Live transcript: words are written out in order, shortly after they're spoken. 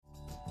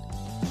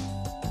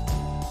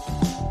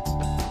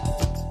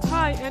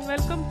and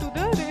welcome to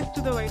the Race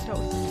to the White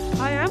House.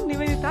 I am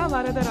Nivedita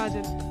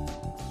Varadarajan.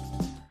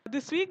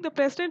 This week, the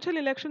presidential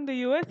election in the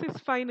US is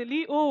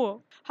finally over.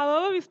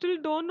 However, we still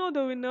don't know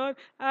the winner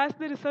as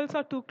the results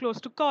are too close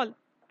to call.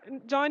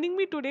 Joining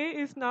me today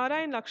is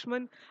Narayan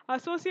Lakshman,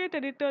 Associate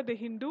Editor, The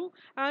Hindu,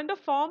 and a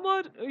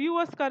former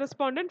US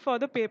correspondent for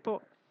the paper.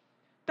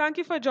 Thank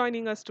you for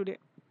joining us today.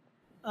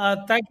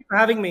 Thank you for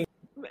having me.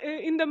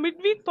 In the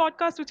midweek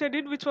podcast which I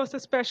did, which was a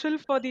special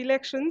for the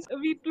elections,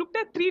 we looked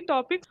at three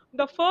topics.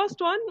 The first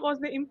one was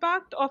the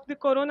impact of the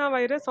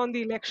coronavirus on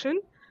the election.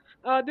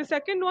 The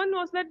second one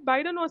was that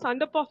Biden was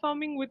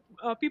underperforming with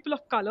people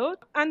of color.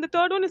 And the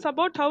third one is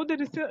about how the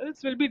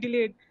results will be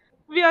delayed.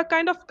 We are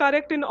kind of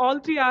correct in all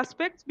three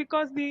aspects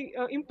because the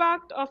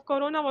impact of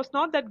corona was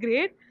not that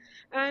great.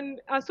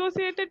 And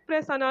Associated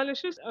Press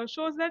analysis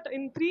shows that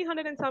in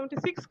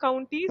 376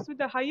 counties with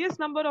the highest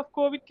number of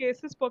COVID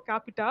cases per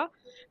capita,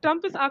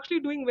 Trump is actually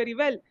doing very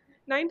well.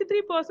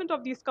 93%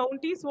 of these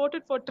counties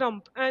voted for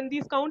Trump, and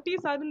these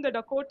counties are in the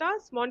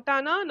Dakotas,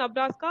 Montana,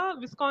 Nebraska,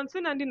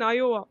 Wisconsin, and in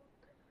Iowa.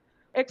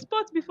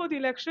 Experts before the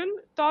election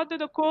thought that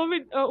the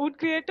COVID would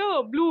create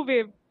a blue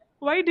wave.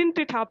 Why didn't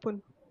it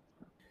happen?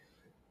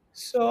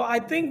 So I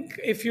think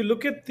if you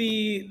look at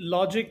the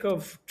logic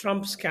of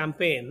Trump's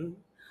campaign,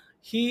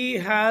 he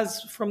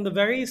has from the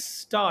very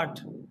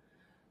start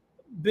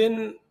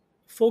been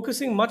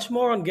focusing much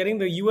more on getting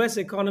the US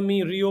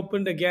economy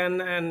reopened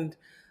again and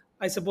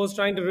I suppose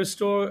trying to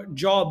restore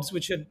jobs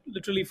which had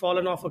literally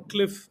fallen off a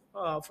cliff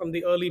from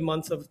the early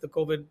months of the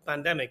COVID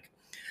pandemic.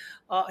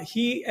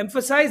 He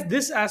emphasized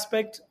this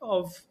aspect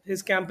of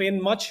his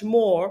campaign much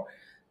more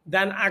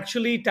than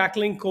actually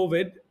tackling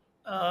COVID,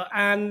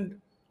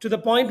 and to the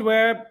point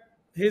where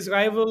his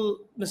rival,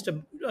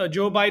 Mr.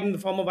 Joe Biden, the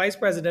former vice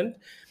president,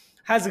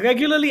 has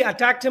regularly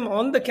attacked him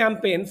on the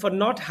campaign for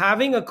not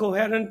having a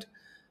coherent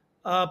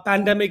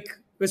pandemic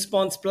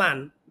response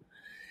plan.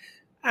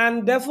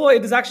 And therefore,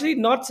 it is actually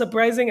not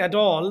surprising at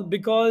all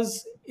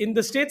because in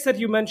the states that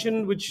you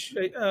mentioned,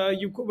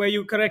 where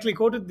you correctly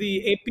quoted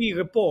the AP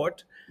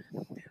report,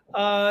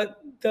 uh,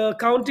 the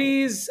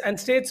counties and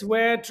states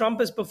where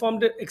Trump has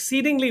performed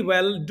exceedingly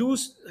well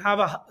have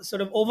a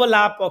sort of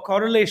overlap or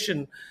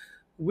correlation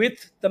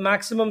with the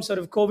maximum sort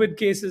of COVID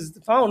cases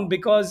found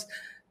because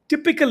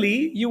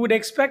typically you would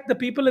expect the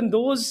people in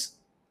those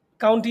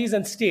counties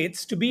and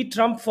states to be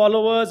Trump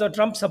followers or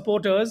Trump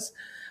supporters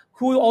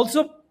who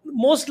also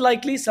most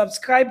likely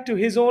subscribe to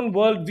his own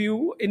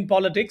worldview in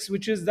politics,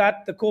 which is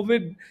that the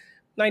COVID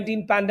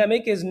 19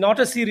 pandemic is not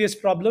a serious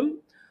problem,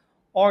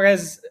 or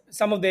as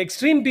some of the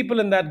extreme people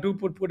in that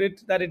group would put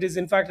it, that it is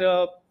in fact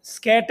a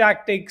scare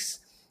tactics,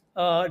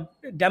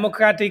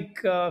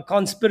 democratic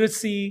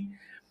conspiracy,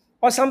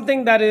 or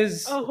something that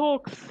is, A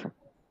hoax.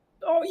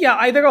 oh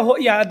yeah,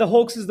 yeah, the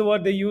hoax is the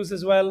word they use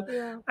as well,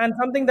 Yeah. and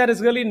something that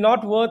is really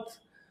not worth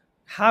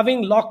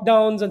having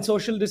lockdowns and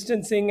social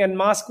distancing and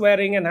mask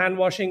wearing and hand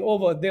washing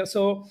over there.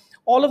 So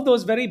all of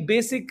those very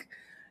basic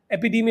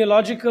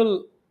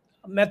epidemiological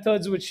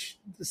methods which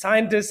the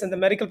scientists and the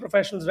medical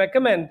professionals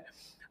recommend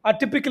are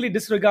typically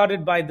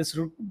disregarded by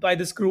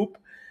this group,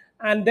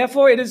 and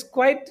therefore it is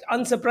quite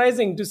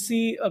unsurprising to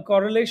see a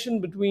correlation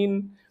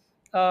between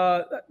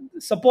uh,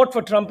 support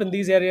for Trump in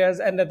these areas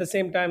and at the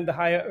same time the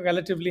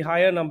relatively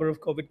higher number of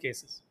COVID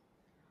cases.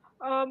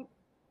 Um,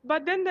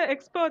 but then the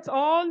experts,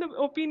 all the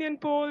opinion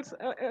polls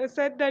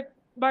said that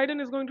Biden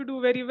is going to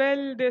do very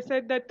well. They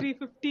said that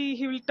 350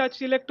 he will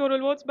touch electoral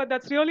votes, but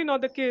that's really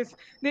not the case.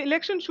 The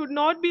election should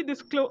not be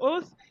this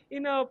close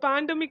in a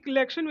pandemic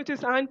election, which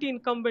is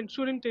anti-incumbent,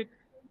 shouldn't it?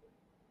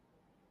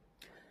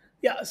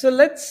 Yeah, so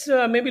let's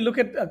maybe look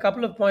at a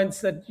couple of points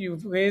that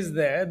you've raised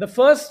there. The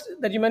first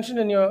that you mentioned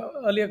in your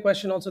earlier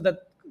question, also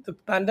that the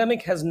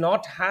pandemic has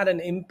not had an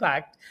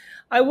impact.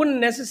 I wouldn't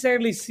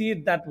necessarily see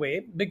it that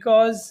way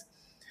because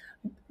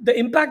the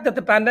impact that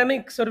the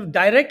pandemic sort of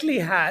directly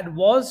had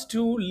was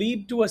to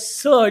lead to a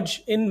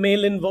surge in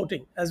mail-in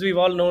voting, as we've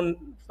all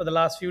known for the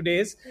last few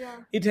days. Yeah.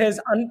 It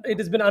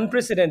has been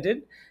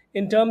unprecedented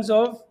in terms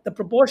of the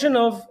proportion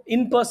of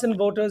in-person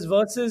voters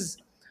versus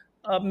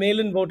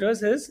mail-in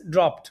voters has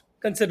dropped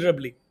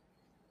considerably.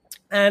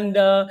 And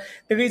the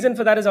reason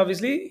for that is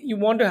obviously you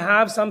want to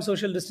have some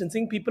social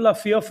distancing. People are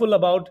fearful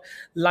about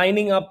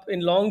lining up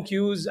in long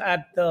queues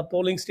at the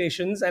polling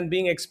stations and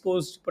being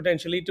exposed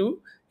potentially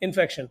to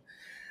infection.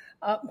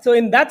 So,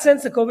 in that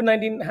sense, the COVID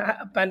 19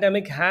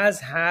 pandemic has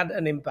had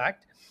an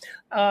impact.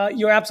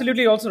 You're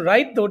absolutely also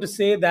right, though, to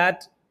say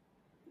that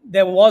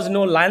there was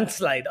no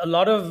landslide. A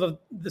lot of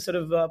the sort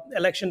of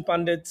election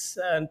pundits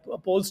and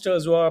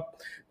pollsters were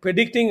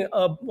predicting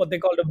what they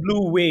called a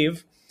blue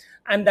wave,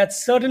 and that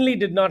certainly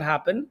did not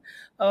happen.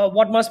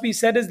 What must be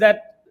said is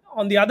that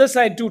on the other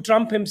side, too,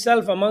 Trump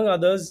himself, among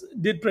others,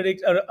 did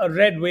predict a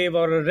red wave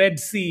or a red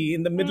sea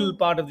in the middle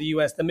part of the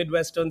US, the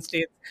Midwestern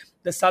states,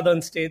 the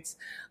southern states.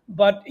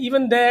 But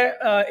even there,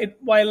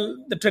 while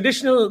the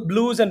traditional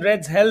blues and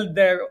reds held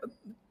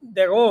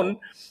their own,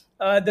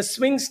 the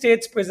swing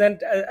states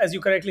present, as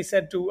you correctly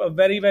said, to a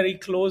very, very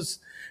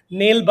closely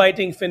nail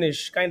biting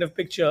finish kind of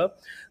picture,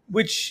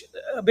 which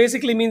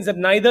basically means that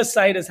neither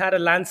side has had a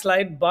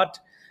landslide, but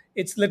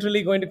it's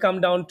literally going to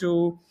come down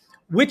to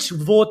which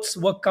votes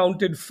were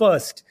counted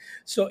first.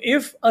 So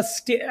if a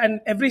state,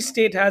 and every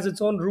state has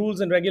its own rules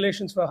and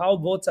regulations for how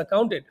votes are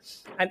counted,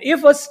 and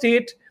if a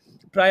state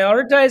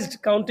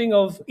prioritized counting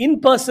of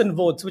in-person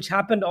votes, which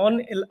happened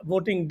on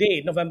voting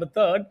day, November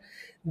 3rd,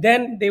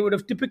 then they would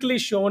have typically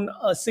shown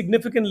a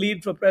significant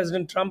lead for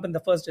President Trump in the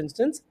first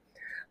instance.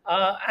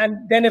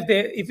 And then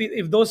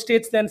if those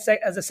states then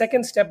as a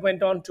second step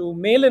went on to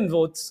mail-in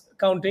votes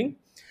counting,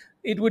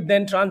 it would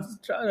then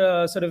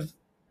sort of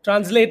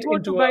translate Go to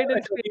into Biden's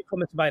a favor. lead for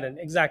Mr. Biden.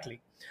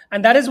 Exactly.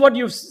 And that is what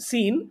you've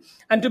seen.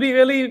 And to be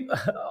really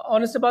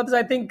honest about this,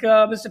 I think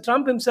Mr.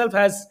 Trump himself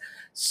has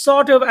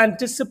sort of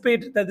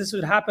anticipated that this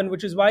would happen,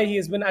 which is why he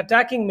has been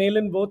attacking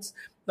mail-in votes,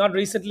 not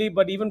recently,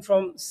 but even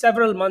from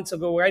several months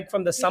ago, right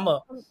from the Yeah, summer.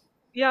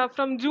 yeah,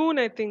 from June,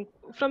 I think.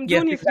 From Yes,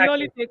 June, he's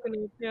really exactly.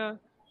 taken it. Yeah.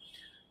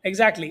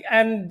 Exactly.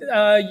 And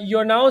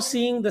you're now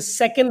seeing the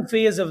second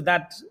phase of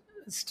that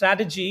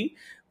strategy,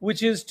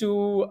 which is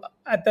to,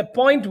 at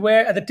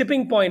the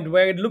tipping point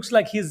where it looks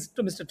like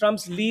Mr.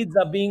 Trump's leads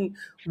are being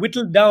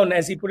whittled down,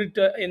 as he put it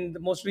in the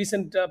most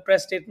recent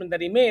press statement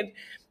that he made.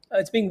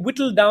 It's being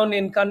whittled down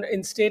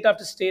in state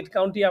after state,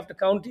 county after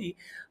county,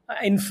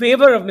 in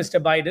favor of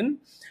Mr. Biden.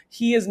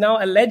 He is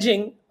now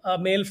alleging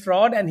mail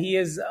fraud, and he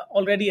has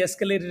already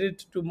escalated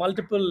it to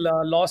multiple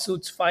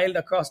lawsuits filed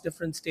across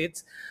different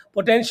states,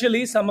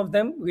 potentially some of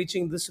them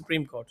reaching the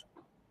Supreme Court.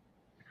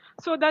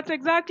 So that's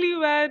exactly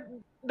where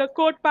the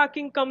court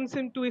packing comes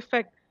into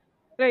effect,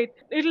 right?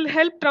 It'll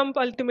help Trump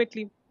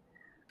ultimately.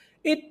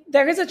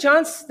 There is a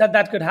chance that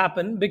that could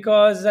happen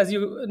because, as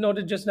you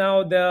noted just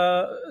now,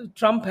 the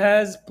Trump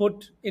has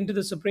put into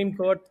the Supreme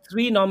Court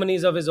three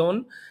nominees of his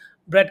own: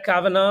 Brett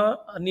Kavanaugh,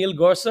 Neil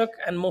Gorsuch,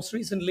 and most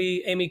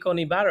recently Amy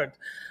Coney Barrett.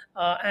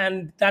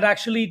 And that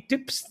actually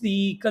tips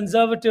the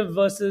conservative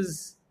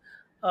versus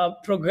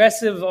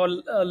progressive or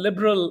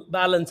liberal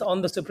balance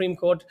on the Supreme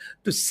Court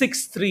to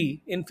 6-3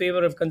 in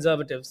favor of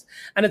conservatives.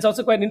 And it's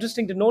also quite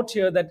interesting to note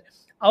here that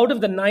out of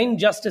the nine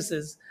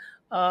justices,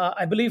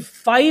 I believe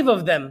five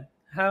of them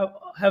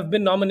have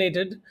been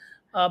nominated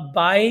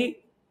by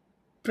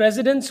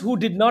presidents who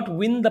did not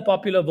win the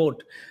popular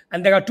vote.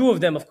 And there are two of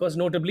them, of course,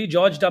 notably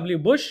George W.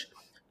 Bush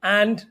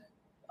and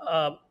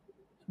uh,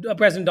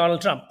 President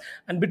Donald Trump.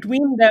 And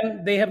between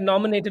them, they have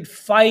nominated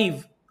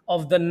five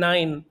of the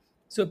nine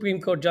Supreme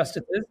Court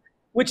justices,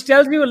 which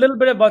tells you a little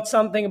bit about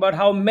something about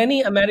how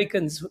many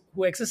Americans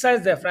who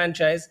exercise their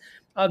franchise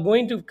are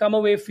going to come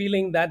away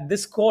feeling that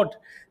this court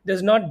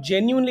does not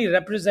genuinely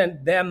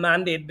represent their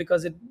mandate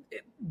because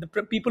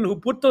people who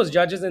put those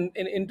judges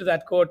into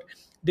that court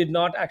did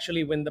not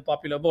actually win the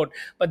popular vote.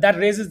 But that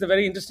raises the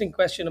very interesting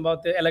question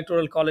about the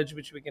electoral college,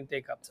 which we can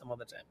take up some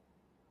other time.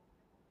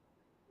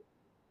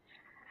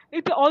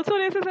 It also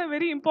raises a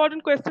very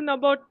important question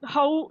about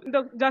how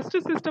the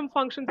justice system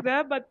functions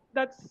there, but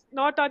that's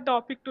not our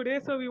topic today,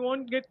 so we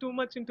won't get too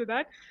much into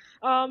that.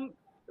 Um,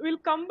 we'll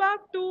come back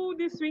to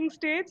the swing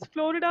states: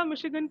 Florida,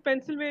 Michigan,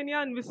 Pennsylvania,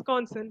 and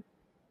Wisconsin.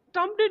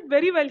 Trump did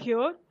very well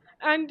here,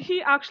 and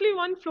he actually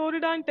won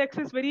Florida and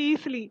Texas very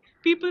easily.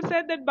 People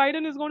said that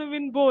Biden is going to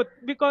win both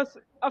because,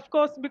 of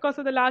course, because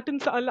of the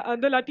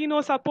Latino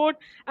support,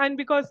 and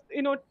because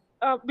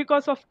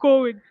of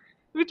COVID.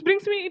 Which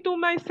brings me to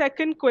my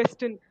second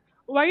question: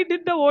 why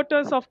did the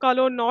voters of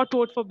color not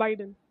vote for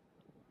Biden?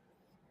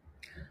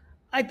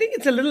 I think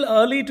it's a little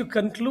early to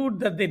conclude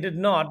that they did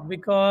not,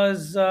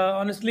 because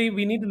honestly,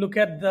 we need to look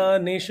at the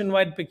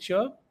nationwide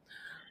picture.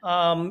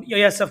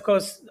 Yes, of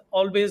course,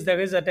 always there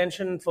is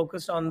attention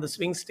focused on the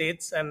swing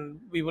states, and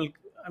we will,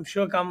 I'm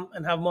sure, come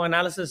and have more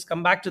analysis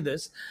come back to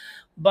this.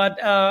 But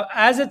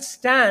as it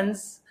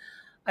stands,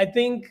 I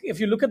think if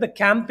you look at the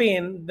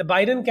campaign, the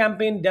Biden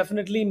campaign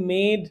definitely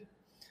made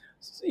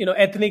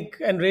ethnic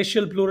and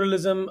racial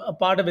pluralism a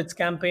part of its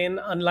campaign,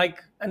 unlike,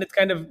 and it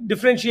kind of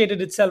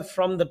differentiated itself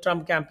from the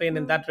Trump campaign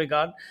in that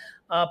regard.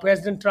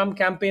 President Trump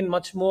campaigned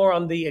much more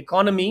on the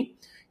economy.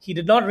 He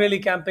did not really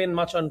campaign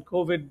much on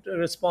COVID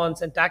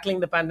response and tackling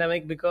the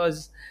pandemic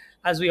because,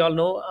 as we all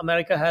know,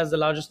 America has the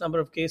largest number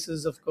of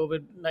cases of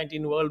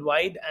COVID-19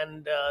 worldwide,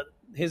 and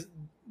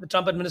the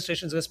Trump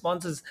administration's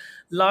response is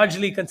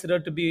largely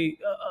considered to be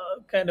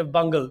kind of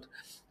bungled.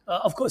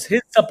 Of course,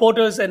 his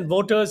supporters and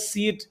voters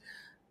see it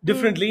Hmm.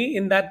 differently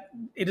in that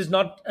it is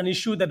not an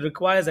issue that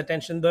requires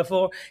attention.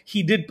 Therefore,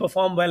 he did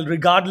perform well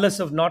regardless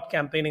of not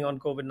campaigning on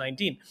COVID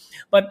 19.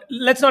 But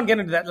let's not get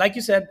into that. Like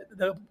you said,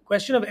 the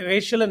question of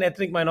racial and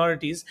ethnic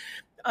minorities,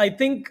 I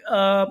think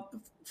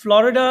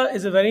Florida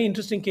is a very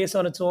interesting case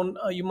on its own.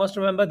 You must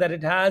remember that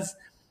it has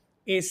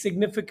a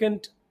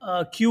significant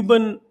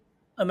Cuban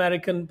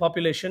American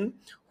population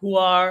who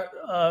are,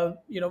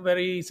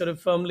 very sort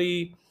of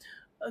firmly,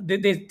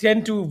 they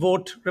tend to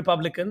vote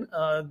Republican.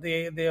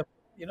 They're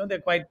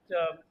quite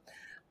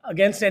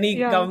against any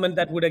Yeah. government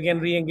that would again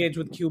re-engage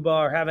with Cuba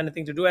or have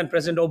anything to do. And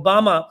President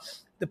Obama,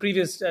 the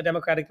previous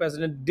Democratic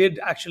president, did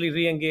actually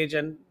re-engage,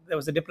 and there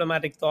was a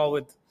diplomatic thaw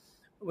with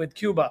with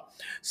Cuba.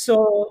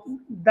 So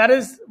that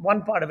is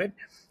one part of it.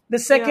 The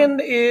Yeah.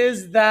 second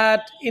is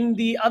that in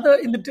the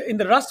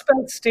Rust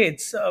Belt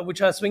states,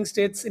 which are swing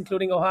states,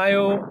 including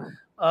Ohio,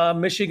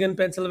 Michigan,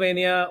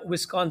 Pennsylvania,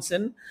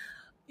 Wisconsin,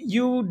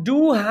 you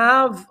do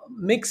have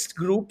mixed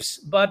groups,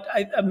 but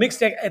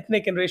mixed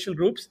ethnic and racial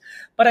groups.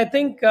 But I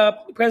think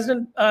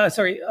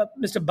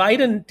Mr.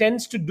 Biden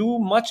tends to do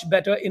much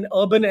better in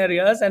urban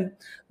areas, and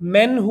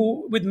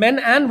with men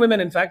and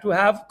women, in fact, who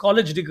have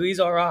college degrees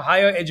or are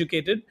higher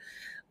educated,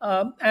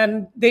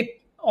 and they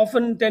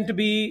often tend to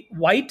be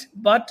white,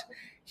 but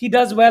he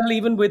does well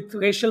even with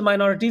racial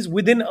minorities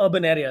within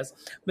urban areas.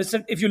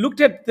 If you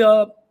looked at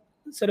the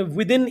sort of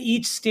within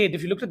each state,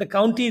 if you looked at the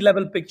county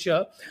level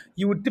picture,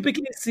 you would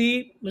typically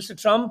see Mr.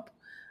 Trump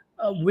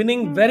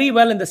winning Hmm. very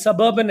well in the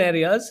suburban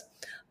areas.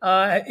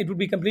 It would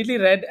be completely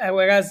red,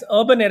 whereas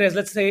urban areas,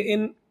 let's say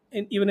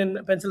even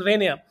in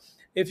Pennsylvania,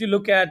 if you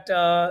look at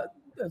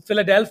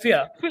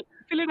Philadelphia.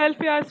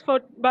 Philadelphia is for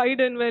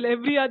Biden, while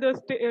every other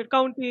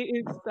county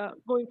is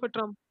going for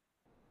Trump.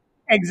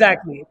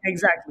 Exactly,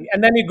 exactly.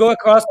 And then you go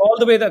across all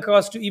the way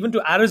across to even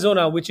to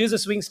Arizona, which is a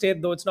swing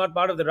state, though it's not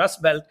part of the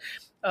Rust Belt.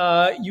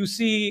 You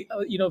see,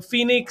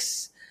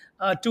 Phoenix,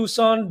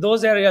 Tucson,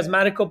 those areas,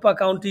 Maricopa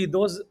County,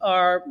 those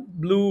are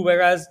blue,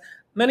 whereas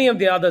many of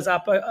the others,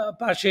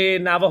 Apache,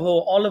 Navajo,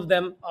 all of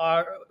them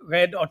are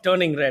red or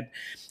turning red.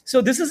 So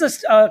this is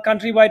a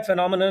countrywide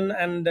phenomenon,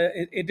 and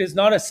it is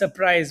not a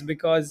surprise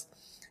because,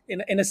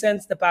 in a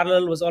sense, the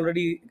parallel was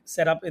already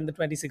set up in the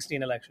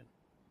 2016 election.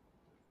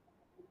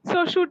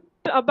 So, should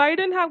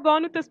Biden have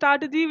gone with a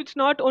strategy which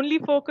not only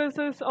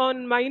focuses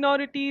on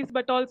minorities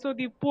but also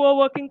the poor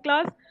working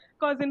class?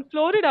 Because in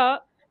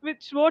Florida,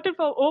 which voted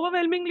for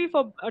overwhelmingly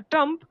for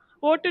Trump,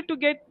 voted to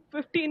get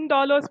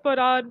 $15 per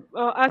hour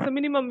as a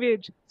minimum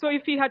wage. So,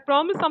 if he had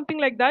promised something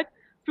like that,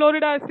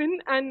 Florida is in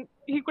and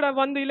he could have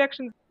won the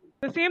elections.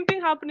 The same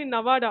thing happened in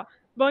Nevada.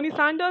 Bernie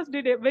Sanders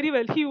did it very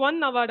well. He won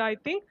Nevada, I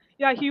think.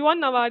 Yeah, he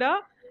won Nevada,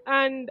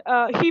 and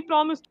he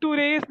promised to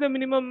raise the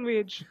minimum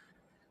wage.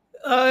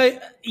 Uh,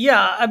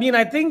 yeah, I mean,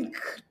 I think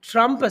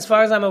Trump, as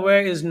far as I'm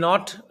aware, is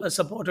not a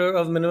supporter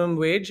of minimum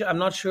wage. I'm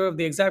not sure of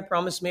the exact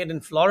promise made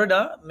in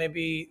Florida.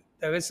 Maybe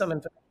there is some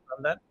information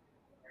on that.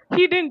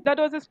 He didn't. That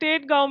was a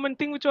state government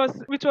thing, which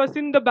was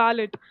in the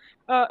ballot,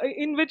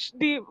 in which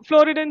the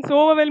Floridans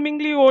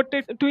overwhelmingly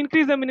voted to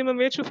increase the minimum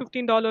wage to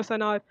 $15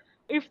 an hour.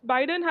 If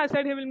Biden has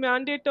said he will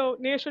mandate a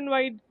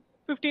nationwide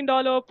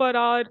 $15 per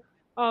hour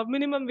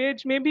minimum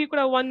wage, maybe he could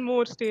have won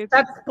more states.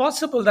 That's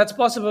possible. That's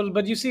possible.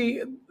 But you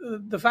see,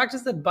 the fact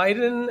is that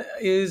Biden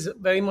is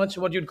very much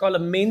what you'd call a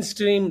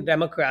mainstream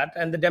Democrat.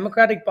 And the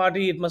Democratic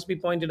Party, it must be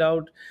pointed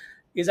out,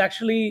 is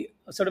actually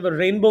sort of a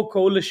rainbow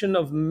coalition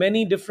of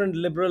many different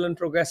liberal and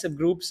progressive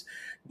groups,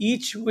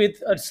 each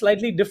with a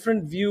slightly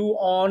different view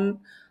on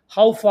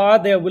how far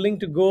they are willing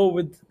to go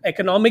with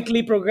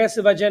economically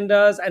progressive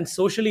agendas and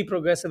socially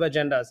progressive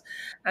agendas.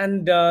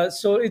 And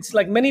so it's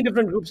like many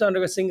different groups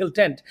under a single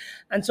tent.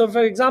 And so,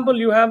 for example,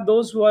 you have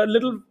those who are a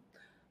little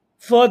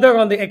further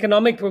on the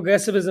economic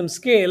progressivism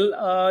scale,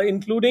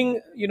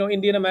 including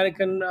Indian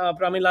American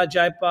Pramila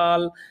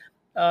Jaipal,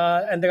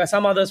 and there are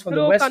some others from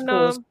the Ro West Khanna,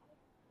 Coast.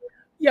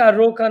 Yeah,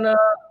 Rokana,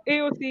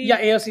 AOC. yeah,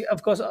 AOC,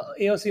 of course,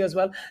 AOC as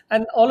well,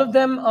 and all of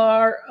them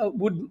are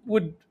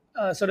would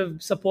sort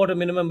of support a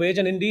minimum wage,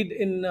 and indeed,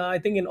 in I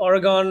think in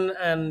Oregon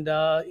and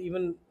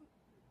even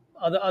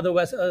other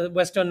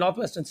western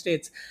northwestern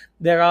states,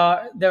 there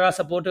are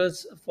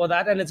supporters for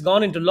that, and it's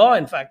gone into law,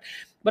 in fact.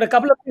 But a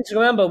couple of things to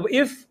remember: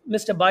 if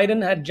Mr.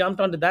 Biden had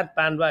jumped onto that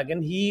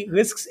bandwagon, he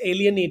risks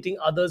alienating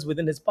others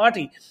within his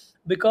party,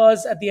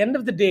 because at the end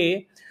of the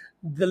day,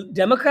 the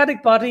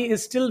Democratic Party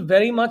is still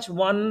very much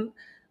one,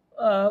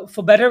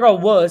 for better or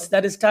worse,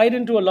 that is tied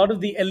into a lot of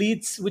the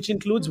elites, which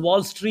includes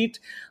Wall Street.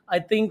 I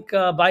think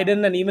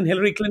Biden and even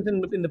Hillary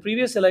Clinton in the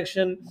previous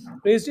election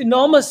raised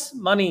enormous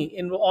money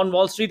on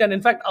Wall Street, and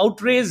in fact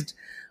outraised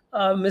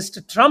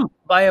Mr. Trump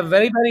by a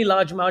very, very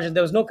large margin.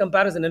 There was no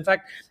comparison. In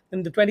fact,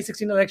 in the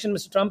 2016 election,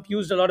 Mr. Trump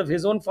used a lot of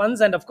his own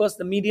funds, and of course,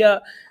 the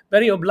media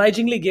very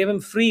obligingly gave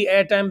him free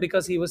airtime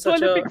because he was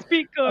such a Prolific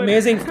speaker.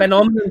 amazing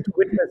phenomenon to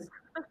witness.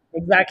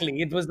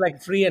 Exactly. It was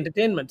like free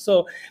entertainment.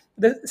 So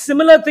the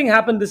similar thing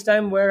happened this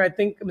time, where I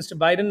think Mr.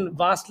 Biden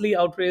vastly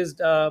outraised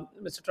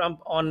Mr.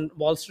 Trump on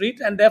Wall Street.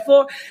 And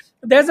therefore,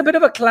 there's a bit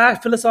of a clash,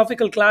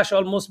 philosophical clash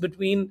almost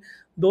between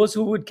those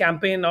who would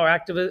campaign or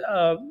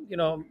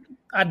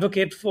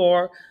advocate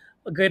for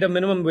a greater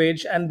minimum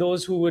wage and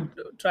those who would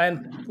try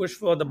and push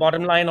for the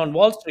bottom line on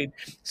Wall Street.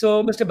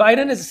 So Mr.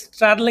 Biden is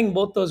straddling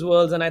both those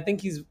worlds, and I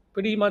think he's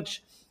pretty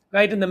much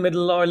right in the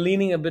middle or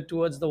leaning a bit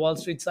towards the Wall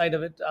Street side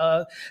of it.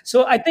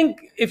 So I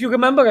think if you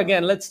remember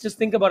again, let's just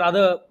think about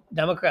other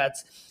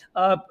Democrats.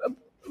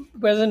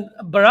 President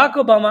Barack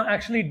Obama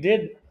actually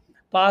did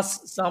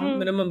pass some Hmm.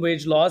 minimum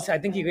wage laws. I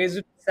think he raised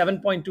it to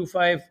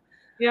 7.25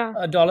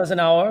 Yeah. dollars an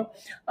hour.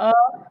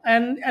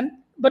 And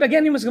but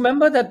again, you must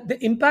remember that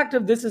the impact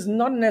of this is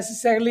not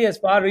necessarily as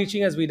far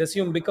reaching as we'd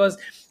assume, because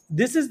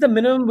this is the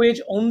minimum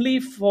wage only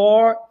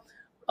for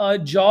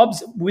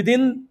jobs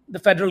within the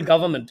federal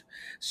government.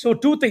 So,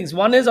 two things.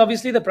 One is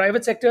obviously the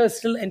private sector is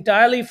still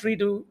entirely free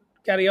to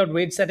carry out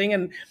wage setting,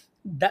 and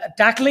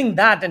tackling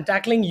that and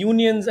tackling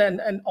unions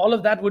and all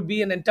of that would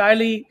be an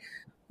entirely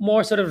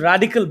more sort of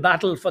radical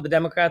battle for the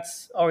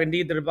Democrats or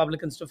indeed the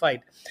Republicans to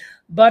fight.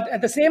 But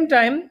at the same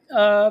time,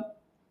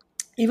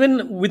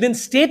 even within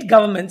state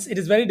governments, it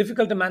is very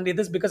difficult to mandate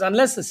this because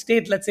unless a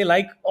state, let's say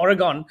like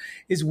Oregon,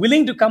 is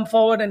willing to come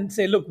forward and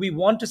say, "Look, we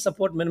want to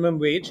support minimum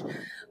wage,"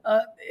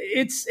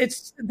 it's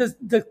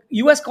the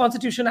U.S.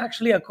 Constitution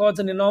actually accords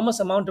an enormous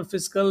amount of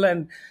fiscal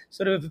and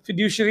sort of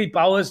fiduciary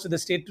powers to the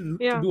state to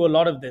Yeah. do a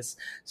lot of this.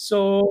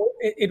 So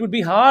it would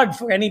be hard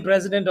for any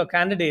president or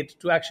candidate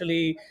to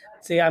actually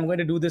say, "I'm going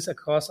to do this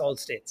across all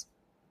states."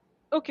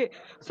 Okay,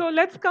 so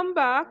let's come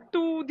back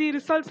to the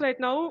results right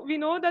now. We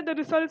know that the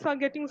results are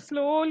getting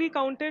slowly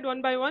counted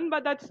one by one,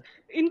 but that's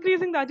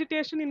increasing the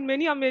agitation in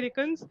many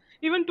Americans.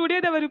 Even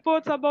today, there were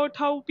reports about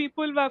how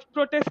people were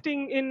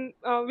protesting in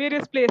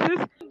various places.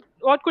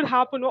 What could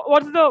happen?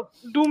 What's the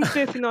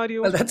doomsday Well,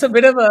 scenario? that's a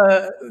bit of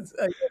a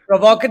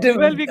provocative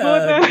Well, we go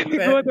there, we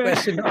go there.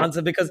 question to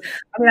answer because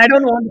I mean I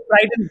don't want to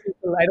frighten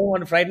people. I don't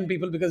want to frighten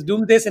people because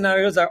doomsday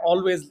scenarios are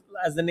always,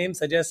 as the name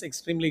suggests,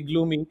 extremely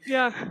gloomy.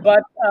 Yeah.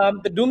 But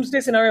the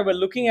doomsday scenario we're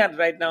looking at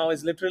right now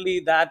is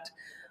literally that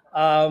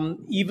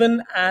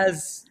even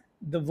as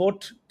the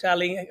vote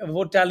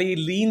tally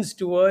leans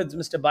towards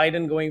Mr.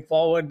 Biden going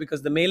forward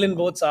because the mail-in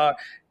votes are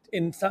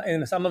in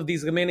some of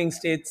these remaining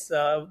states,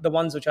 the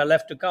ones which are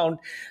left to count,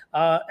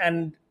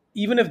 and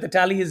even if the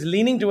tally is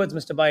leaning towards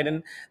Mr.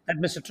 Biden, that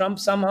Mr. Trump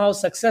somehow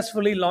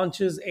successfully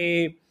launches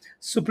a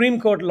Supreme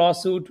Court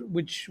lawsuit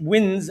which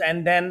wins,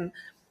 and then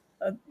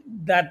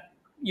that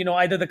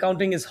either the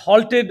counting is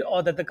halted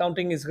or that the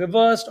counting is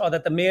reversed or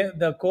that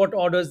the court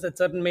orders that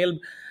certain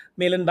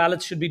mail-in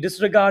ballots should be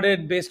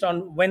disregarded based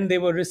on when they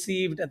were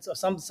received, and so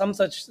some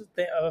such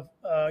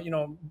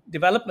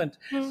development,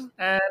 Hmm.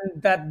 and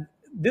that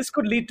this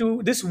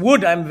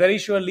would, I'm very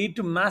sure, lead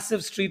to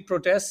massive street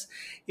protests.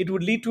 It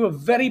would lead to a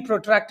very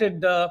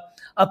protracted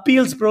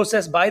appeals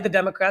process by the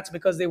Democrats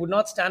because they would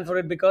not stand for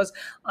it, because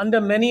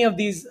under many of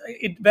these,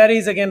 it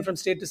varies again from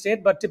state to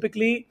state, but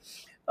typically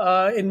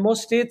in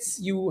most states,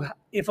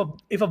 if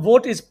a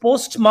vote is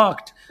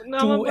postmarked to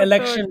November 3rd,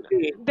 election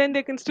day, then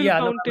they can still yeah,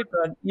 count November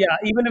it. 3rd. Yeah,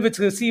 even if it's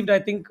received, I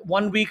think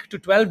 1 week to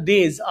 12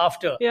 days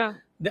after Yeah.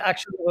 the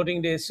actual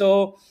voting day.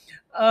 So,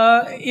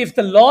 if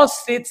the law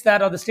states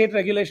that, or the state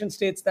regulation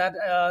states that,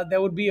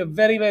 there would be a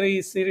very,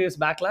 very serious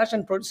backlash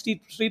and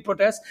street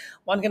protests.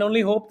 One can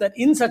only hope that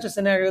in such a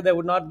scenario, there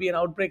would not be an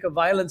outbreak of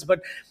violence. But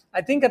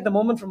I think at the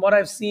moment, from what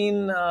I've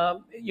seen,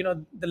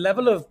 the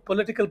level of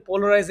political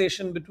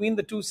polarization between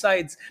the two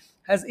sides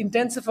has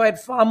intensified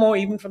far more,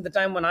 even from the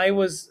time when I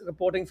was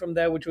reporting from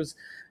there, which was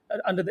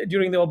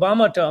during the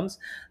Obama terms,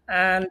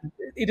 and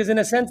it is in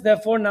a sense,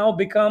 therefore, now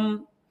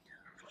become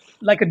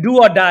like a do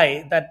or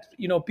die, that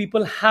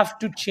people have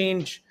to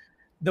change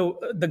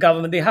the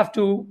government. They have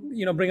to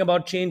bring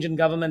about change in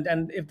government,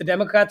 and if the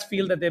Democrats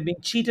feel that they're being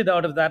cheated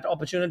out of that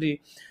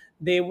opportunity,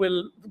 they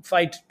will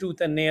fight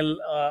tooth and nail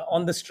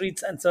on the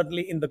streets and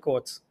certainly in the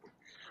courts.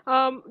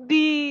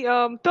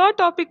 The third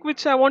topic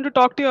which I want to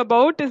talk to you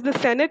about is the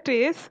Senate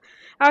race.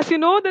 As you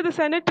know, that the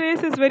Senate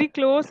race is very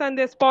close, and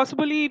there's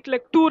possibly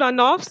like two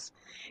runoffs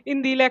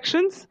in the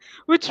elections,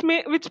 which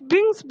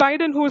brings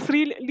Biden, who's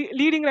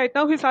leading right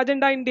now, his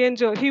agenda in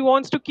danger. He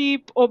wants to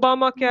keep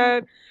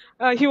Obamacare.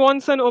 He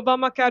wants an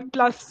Obamacare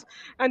plus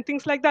and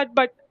things like that.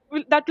 But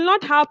that will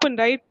not happen,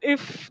 right?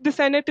 If the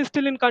Senate is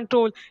still in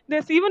control.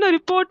 There's even a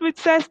report which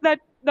says that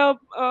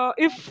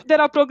if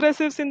there are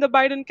progressives in the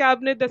Biden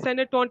cabinet, the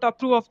Senate won't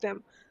approve of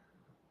them.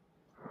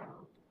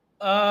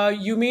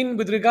 You mean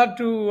with regard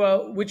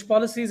to which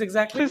policies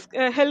exactly? His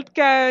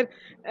healthcare,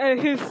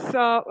 his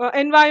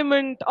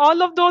environment,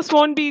 all of those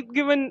won't be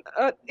given.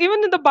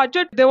 Even in the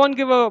budget, they won't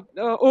give a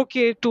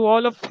okay to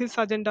all of his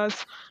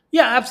agendas.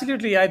 Yeah,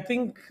 absolutely. I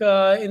think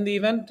in the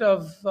event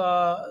of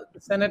the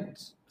Senate,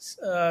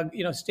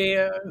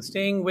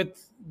 staying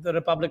with the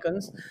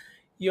Republicans,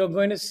 you're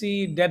going to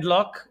see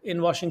deadlock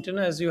in Washington,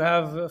 as you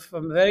have for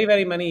very,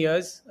 very many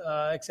years,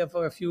 except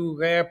for a few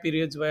rare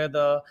periods where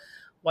the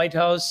White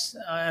House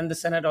and the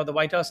Senate, or the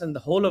White House and the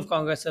whole of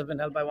Congress, have been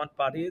held by one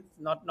party.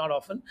 Not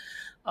often,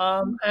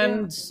 Yeah.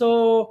 and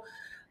so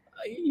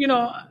you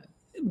know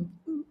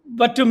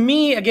but to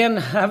me, again,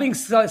 having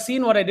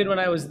seen what I did when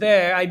I was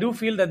there, I do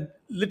feel that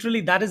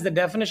literally that is the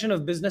definition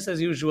of business as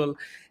usual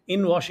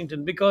in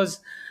Washington. Because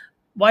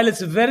while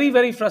it's very,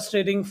 very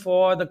frustrating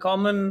for the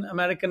common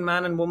American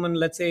man and woman,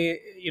 let's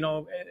say,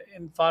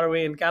 in far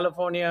away in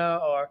California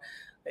or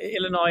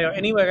Illinois or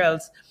anywhere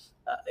else,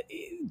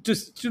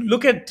 to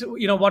look at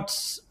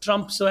what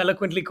Trump so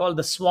eloquently called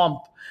the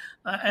swamp,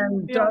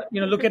 and Yeah.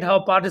 look at how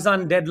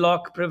partisan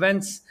deadlock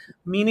prevents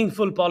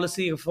meaningful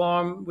policy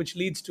reform, which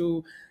leads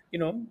to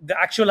the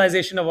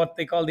actualization of what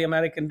they call the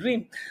American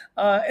dream.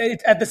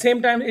 At the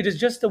same time, it is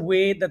just the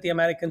way that the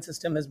American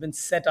system has been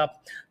set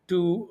up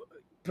to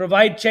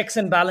provide checks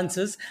and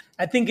balances.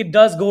 I think it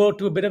does go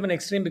to a bit of an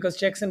extreme because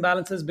checks and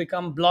balances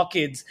become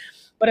blockades.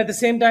 but at the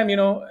same time,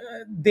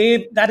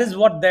 they that is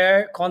what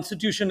their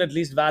constitution at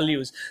least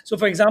values. So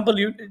for example,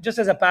 you just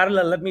as a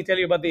parallel, let me tell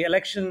you about the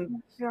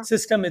election Yeah.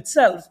 system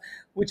itself,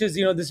 which is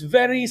this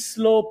very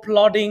slow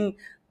plodding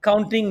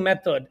counting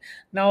method.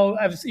 Now,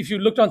 if you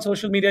looked on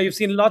social media, you've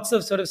seen lots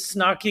of sort of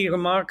snarky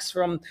remarks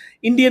from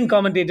Indian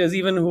commentators,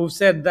 even who've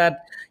said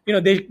that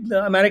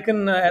the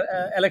American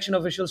election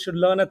officials should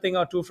learn a thing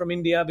or two from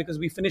India because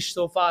we finish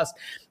so fast.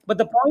 But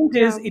the point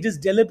is, Yeah. it is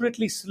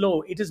deliberately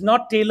slow. It is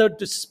not tailored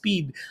to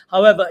speed.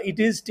 However, it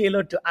is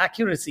tailored to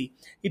accuracy.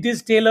 It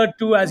is tailored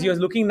to, as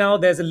you're looking now,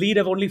 there's a lead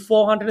of only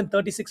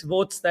 436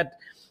 votes that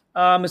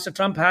Mr.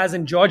 Trump has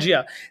in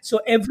Georgia. So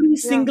every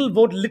Yeah. single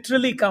vote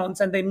literally counts,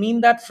 and they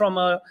mean that from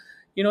a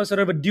sort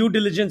of a due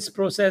diligence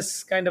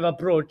process kind of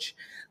approach.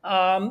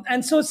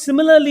 And so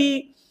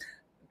similarly,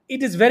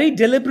 it is very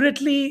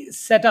deliberately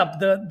set up.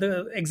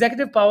 The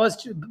executive powers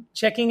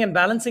checking and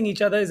balancing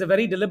each other is a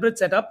very deliberate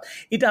setup.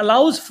 It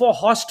allows for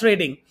horse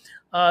trading.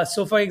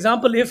 So, for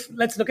example, if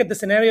let's look at the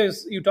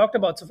scenarios you talked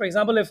about. So, for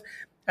example, if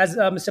as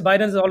Mr.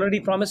 Biden has already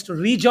promised to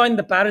rejoin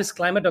the Paris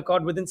Climate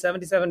Accord within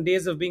 77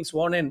 days of being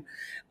sworn in,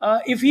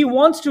 if he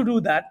wants to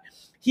do that,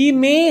 he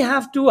may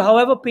have to,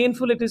 however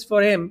painful it is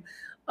for him,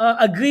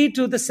 agree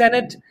to the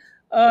Senate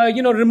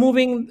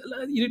removing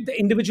the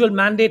individual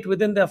mandate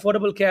within the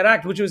Affordable Care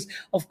Act, which was,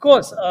 of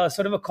course,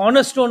 sort of a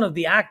cornerstone of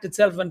the act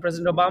itself when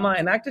President Obama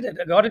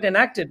got it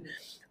enacted.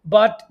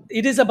 But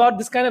it is about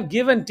this kind of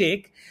give and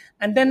take,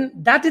 and then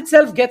that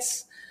itself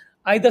gets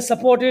either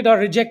supported or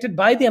rejected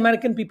by the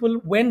American people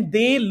when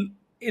they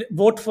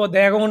vote for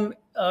their own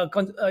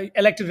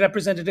elected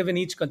representative in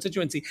each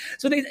constituency.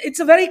 So it's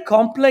a very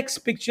complex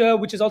picture,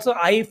 which is also,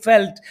 I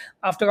felt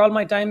after all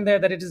my time there,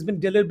 that it has been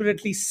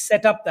deliberately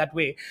set up that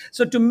way.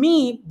 So to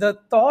me, the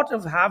thought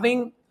of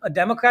having a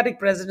Democratic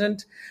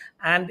president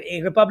and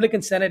a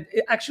Republican Senate,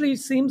 it actually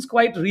seems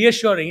quite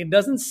reassuring. It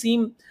doesn't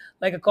seem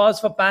like a cause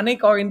for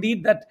panic, or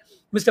indeed that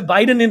Mr.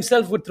 Biden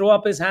himself would throw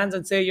up his hands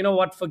and say, you know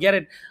what, forget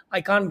it,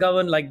 I can't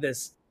govern like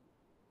this.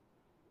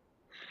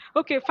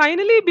 Okay,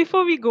 finally,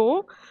 before we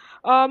go,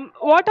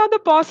 what are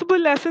the possible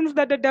lessons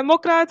that the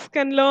Democrats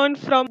can learn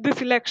from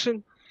this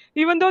election?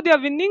 Even though they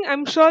are winning,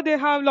 I'm sure they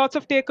have lots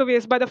of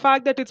takeaways by the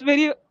fact that it's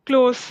very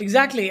close.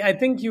 Exactly. I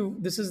think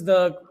this is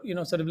the,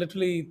 sort of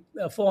literally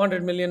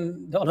 $400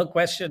 million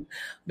question,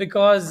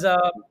 because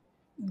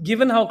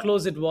given how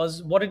close it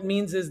was, what it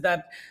means is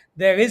that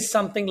there is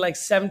something like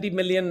 70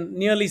 million,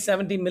 nearly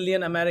 70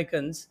 million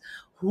Americans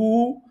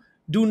who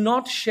do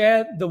not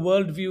share the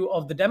worldview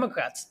of the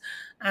Democrats.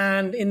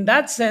 And in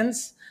that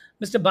sense,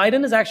 Mr.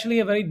 Biden is actually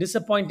a very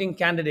disappointing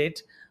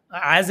candidate,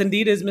 as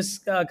indeed is Ms.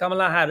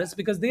 Kamala Harris,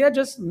 because they are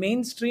just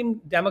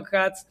mainstream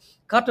Democrats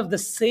cut of the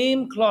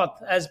same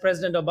cloth as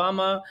President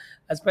Obama,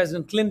 as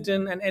President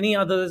Clinton, and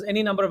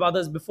any number of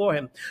others before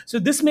him. So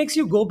this makes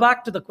you go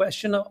back to the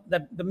question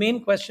that the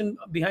main question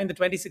behind the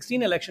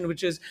 2016 election,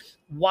 which is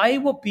why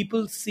were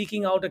people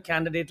seeking out a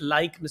candidate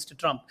like Mr.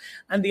 Trump?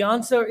 And the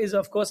answer is,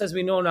 of course, as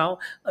we know now,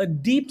 a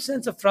deep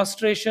sense of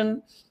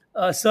frustration,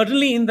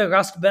 certainly in the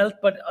Rust Belt,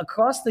 but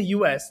across the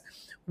US,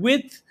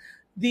 with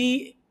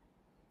the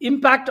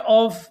impact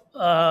of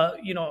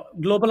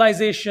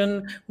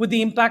globalization, with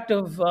the impact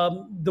of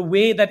the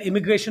way that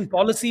immigration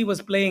policy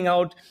was playing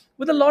out,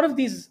 with a lot of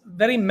these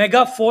very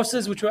mega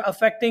forces which were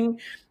affecting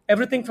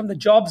everything from the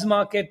jobs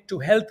market to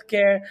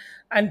healthcare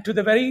and to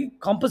the very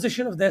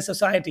composition of their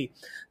society.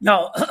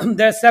 Now,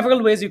 there are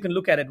several ways you can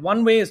look at it.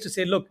 One way is to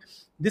say, look,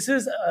 this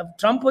is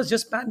Trump was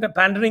just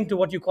pandering to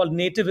what you call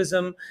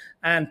nativism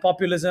and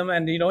populism,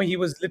 and he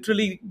was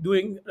literally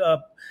doing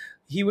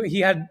he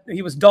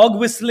was dog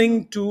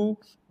whistling to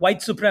white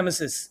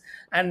supremacists,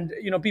 and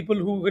people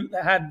who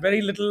had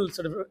very little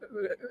sort of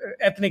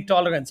ethnic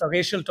tolerance or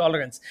racial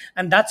tolerance,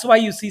 and that's why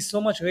you see so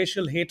much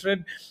racial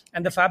hatred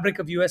and the fabric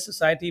of US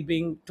society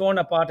being torn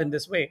apart in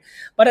this way.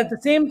 But at the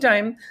same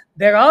time,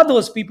 there are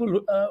those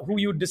people who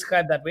you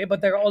describe that way,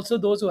 but there are also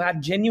those who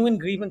had genuine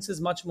grievances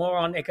much more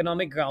on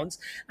economic grounds,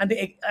 and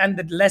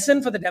the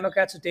lesson for the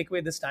Democrats to take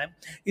away this time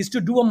is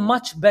to do a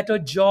much better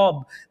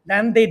job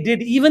than they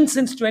did even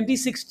since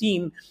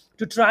 2016,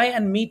 to try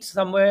and meet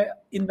somewhere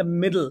in the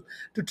middle,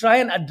 to try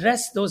and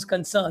address those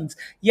concerns.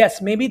 Yes,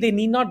 maybe they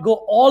need not go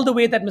all the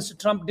way that Mr.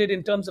 Trump did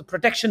in terms of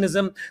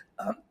protectionism,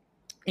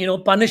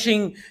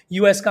 punishing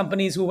US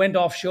companies who went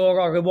offshore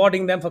or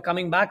rewarding them for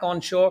coming back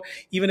onshore,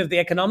 even if the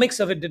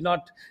economics of it did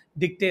not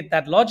dictate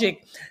that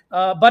logic.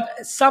 But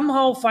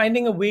somehow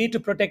finding a way to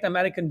protect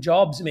American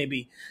jobs,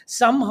 maybe,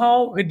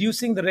 somehow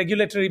reducing the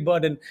regulatory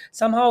burden,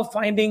 somehow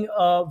finding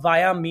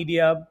via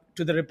media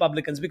to the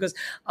Republicans, because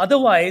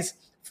otherwise,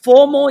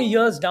 4 more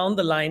years down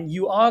the line,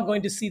 you are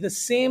going to see the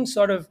same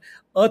sort of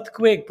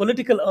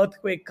political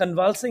earthquake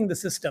convulsing the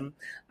system.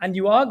 And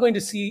you are going to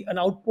see an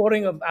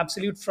outpouring of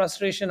absolute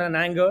frustration and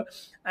anger.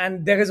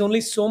 And there is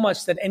only so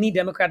much that any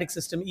democratic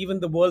system, even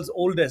the world's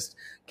oldest,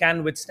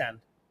 can withstand.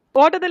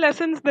 What are the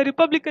lessons the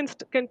Republicans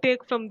can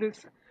take from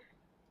this?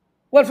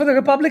 Well, for the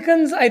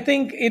Republicans, I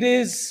think it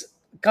is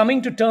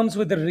coming to terms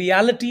with the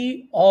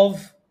reality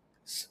of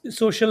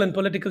social and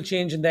political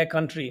change in their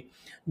country.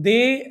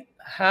 They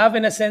have,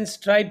 in a sense,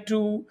 tried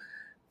to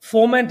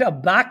foment a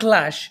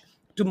backlash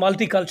to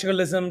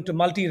multiculturalism, to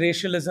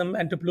multiracialism,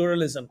 and to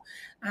pluralism.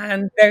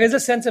 And there is a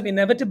sense of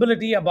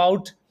inevitability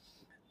about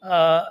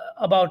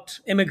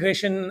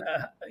immigration,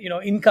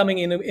 incoming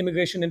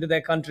immigration into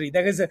their country.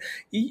 There is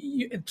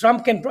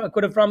Trump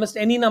could have promised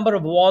any number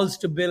of walls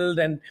to build,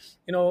 and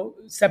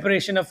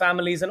separation of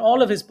families, and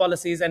all of his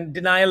policies, and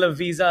denial of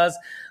visas,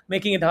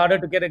 making it harder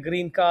to get a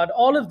green card,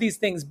 all of these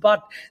things.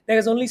 But there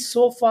is only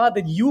so far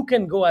that you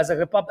can go as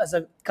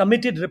a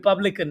committed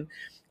Republican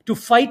to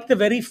fight the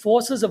very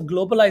forces of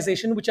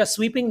globalization, which are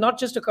sweeping not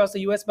just across the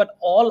US, but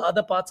all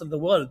other parts of the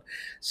world.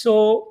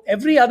 So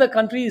every other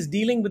country is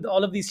dealing with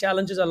all of these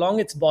challenges along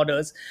its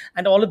borders,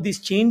 and all of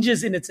these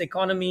changes in its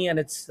economy and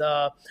its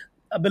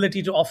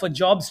ability to offer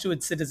jobs to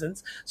its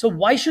citizens. So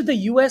why should the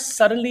US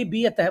suddenly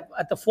be at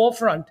the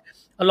forefront,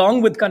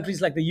 along with countries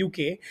like the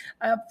UK,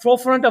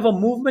 forefront of a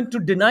movement to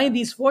deny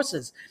these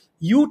forces?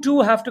 You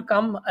too have to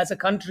come as a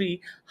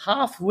country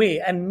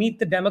halfway and meet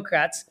the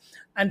Democrats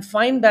and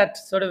find that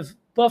sort of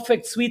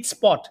perfect sweet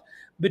spot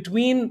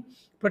between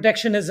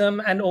protectionism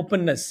and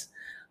openness,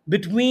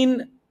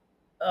 between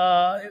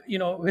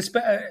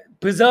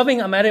preserving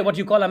what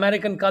you call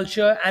American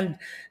culture, and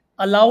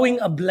allowing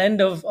a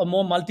blend of a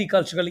more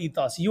multicultural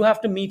ethos. You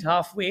have to meet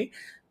halfway,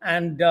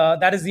 and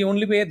that is the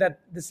only way that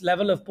this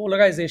level of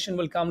polarization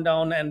will come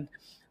down, and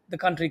the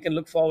country can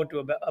look forward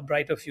to a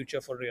brighter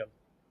future for real.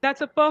 That's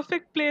a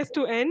perfect place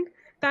to end.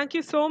 Thank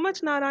you so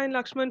much, Narayan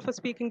Lakshman, for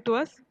speaking to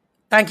us.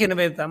 Thank you,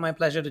 Nivedita. My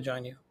pleasure to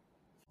join you.